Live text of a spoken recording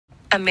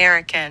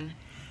American.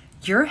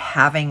 You're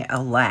having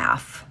a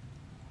laugh.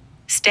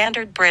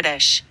 Standard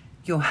British.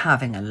 You're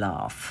having a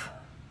laugh.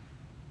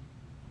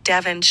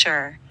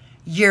 Devonshire.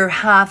 You're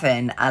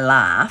having a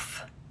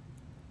laugh.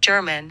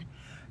 German.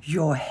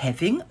 You're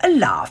having a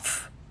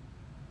laugh.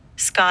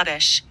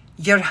 Scottish.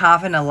 You're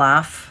having a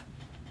laugh.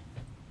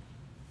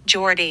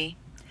 Geordie.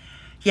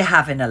 You're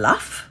having a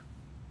laugh.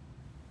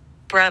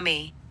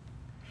 Brummie.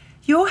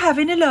 You're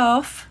having a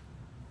laugh.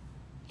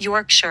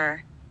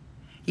 Yorkshire.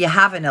 You're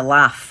having a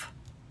laugh.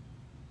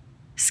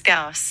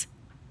 Scouse.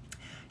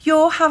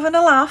 You're having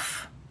a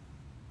laugh.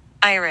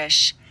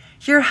 Irish.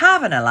 You're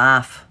having a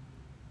laugh.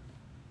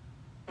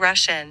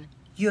 Russian.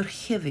 You're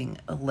having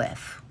a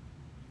laugh.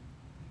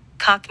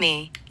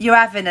 Cockney. You're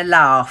having a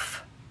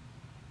laugh.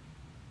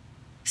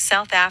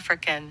 South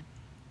African.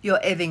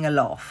 You're having a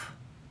laugh.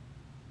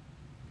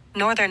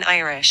 Northern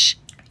Irish.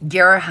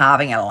 You're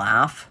having a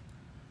laugh.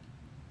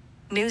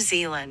 New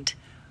Zealand.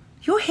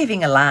 You're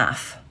having a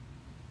laugh.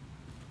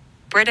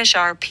 British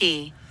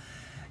RP.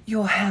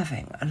 You're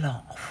having a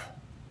laugh.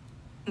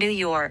 New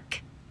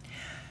York.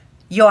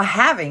 You're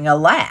having a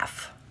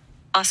laugh.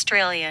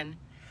 Australian.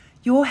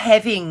 You're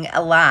having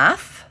a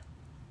laugh.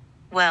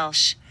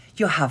 Welsh.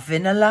 You're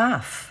having a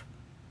laugh.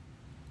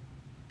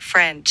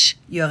 French.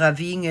 You're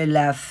having a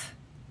laugh.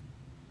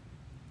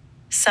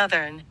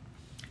 Southern.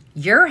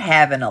 You're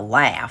having a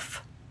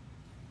laugh.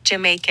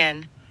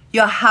 Jamaican.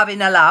 You're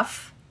having a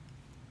laugh.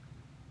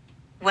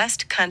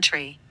 West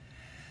Country.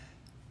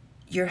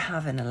 You're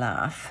having a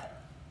laugh.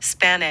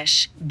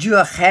 Spanish.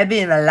 You're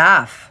having a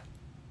laugh.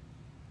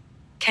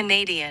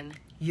 Canadian.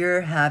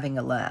 You're having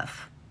a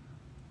laugh.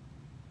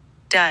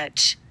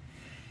 Dutch.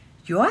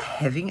 You're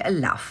having a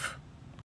laugh.